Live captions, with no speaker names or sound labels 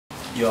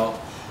Yo,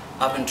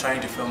 I've been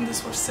trying to film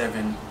this for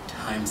 7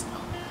 times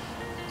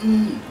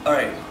now.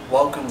 Alright,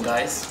 welcome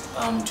guys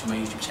to my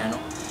YouTube channel.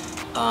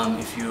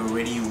 If you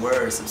already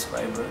were a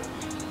subscriber,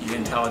 you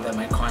can tell that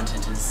my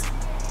content is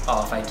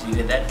off. I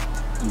deleted that.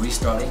 I'm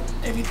restarting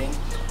everything.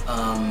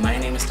 My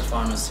name is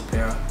Stefano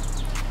Supera.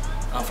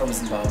 I'm from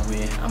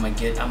Zimbabwe.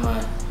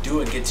 I'ma do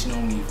a get to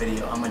know me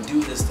video. I'ma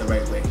do this the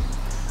right way.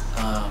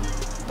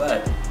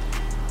 But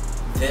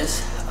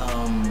this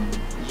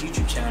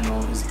YouTube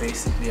channel is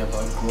basically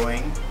about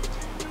growing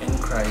in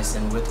Christ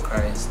and with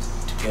Christ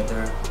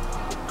together.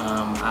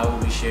 I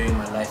will be sharing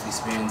my life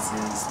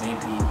experiences,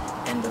 maybe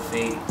in the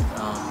faith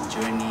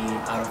journey,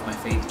 out of my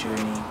faith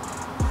journey,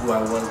 who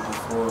I was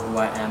before, who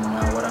I am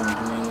now, what I'm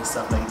doing,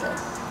 stuff like that.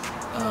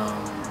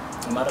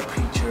 I'm not a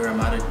preacher, I'm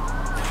not a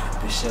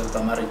bishop,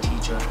 I'm not a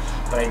teacher,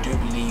 but I do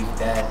believe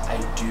that I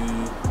do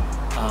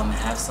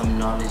have some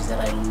knowledge that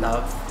I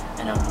love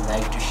and I would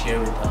like to share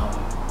with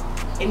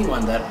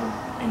anyone that would,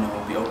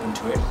 be open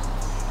to it.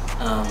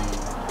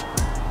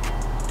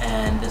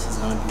 And this is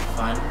gonna be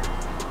fun.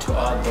 To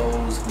all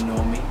those who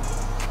know me,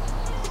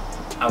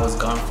 I was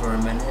gone for a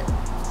minute,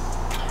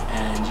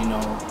 and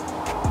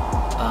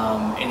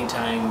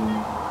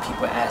anytime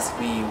people ask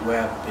me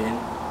where I've been,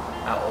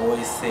 I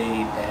always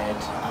say that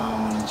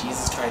when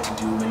Jesus tried to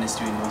do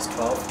ministry when he was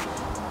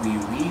 12, we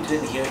really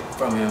didn't hear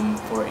from him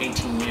for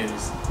 18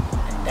 years,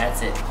 and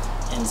that's it.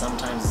 And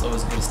sometimes it's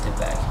always good to step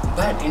back.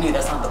 But anyway,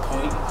 that's not the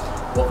point.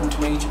 Welcome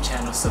to my YouTube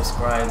channel.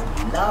 Subscribe,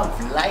 love,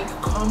 like,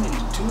 comment,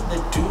 do the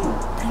do,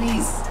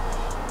 please.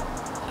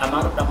 I'm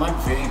not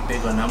very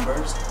big on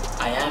numbers.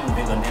 I am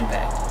big on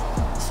impact.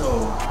 So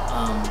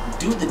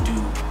do the do.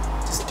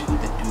 Just do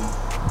the do.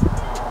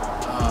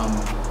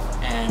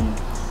 And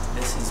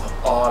this is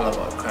all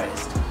about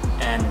Christ.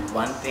 And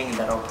one thing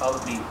that I'll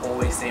probably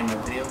always say in my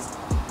videos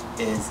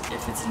is,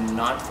 if it's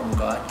not from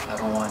God, I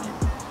don't want it.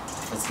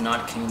 If it's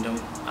not kingdom,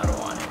 I don't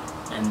want it.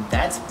 And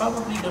that's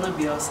probably gonna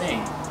be our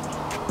saying.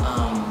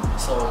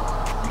 So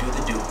do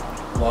the do.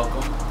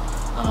 Welcome.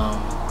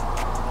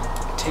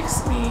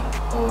 Text me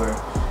or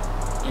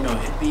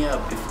hit me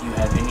up if you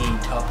have any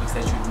topics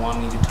that you'd want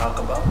me to talk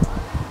about.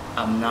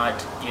 I'm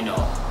not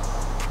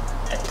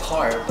at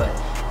par, but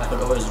I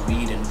could always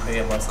read and pray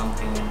about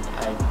something, and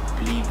I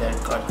believe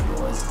that God could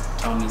always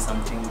tell me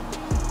something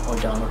or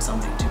download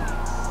something to me.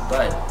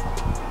 But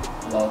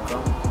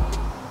welcome.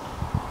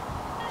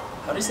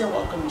 How do you say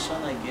welcome,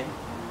 Inshallah, again?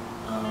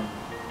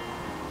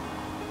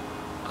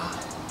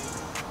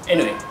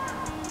 Anyway,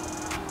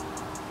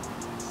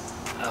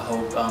 I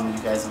hope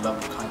you guys love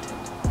the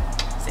content.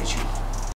 Stay tuned.